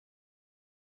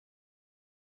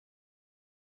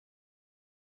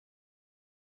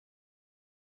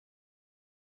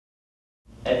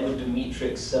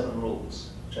Demetrix 7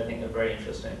 rules, which I think are very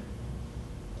interesting.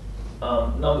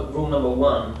 Rule number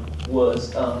 1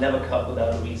 was never cut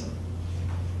without a reason.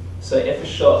 So if a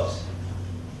shot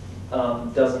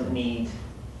doesn't need,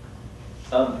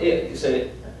 so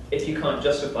if you can't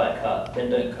justify a cut, then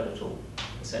don't cut at all,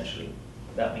 essentially.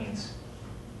 That means.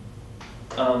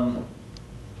 Rule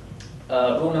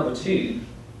number 2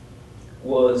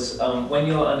 was when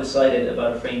you're undecided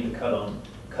about a frame to cut on,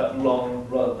 cut long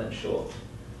rather than short.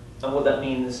 And what that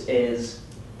means is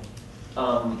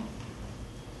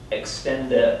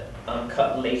extend it,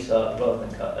 cut later rather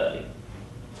than cut early.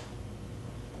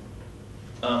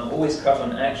 Always cut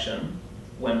on action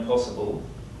when possible,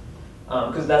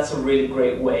 because that's a really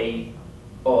great way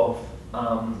of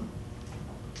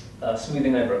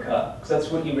smoothing over a cut, because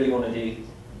that's what you really want to do,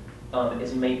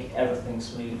 is make everything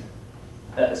smooth,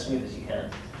 as smooth as you can,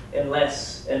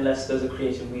 unless there's a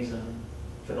creative reason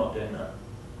for not doing that.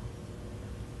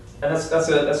 And that's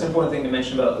an important thing to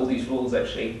mention about all these rules,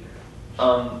 actually.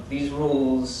 These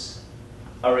rules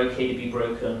are okay to be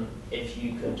broken if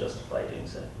you can justify doing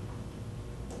so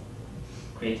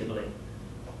creatively.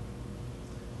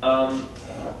 Another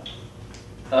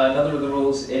of the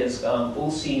rules is all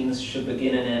scenes should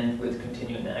begin and end with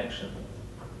continuing action.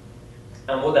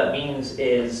 And what that means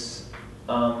is,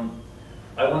 I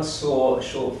once saw a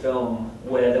short film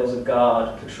where there was a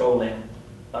guard patrolling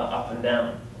up and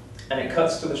down, and it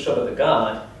cuts to the shot of the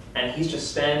guard, and he's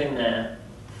just standing there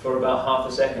for about half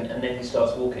a second, and then he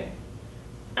starts walking.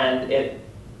 And it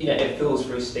feels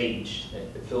very staged,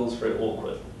 it feels very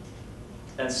awkward.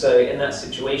 And so in that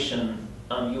situation,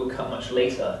 you'll cut much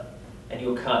later, and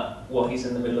you'll cut while he's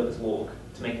in the middle of his walk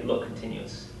to make it look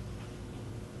continuous.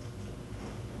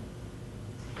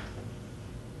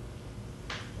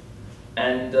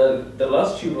 And the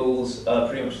last 2 rules are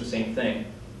pretty much the same thing.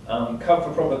 Cut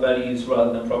for proper values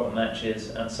rather than proper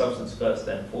matches, and substance first,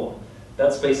 then form.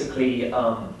 That's basically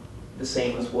the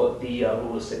same as what the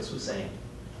rule of 6 was saying,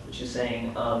 which is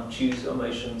saying choose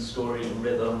emotion, story, and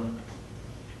rhythm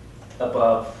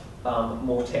above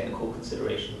more technical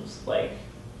considerations like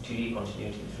 2D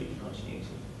continuity and 3D continuity.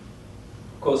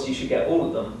 Of course, you should get all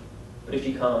of them, but if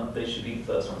you can't, they should be the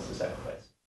first ones to sacrifice.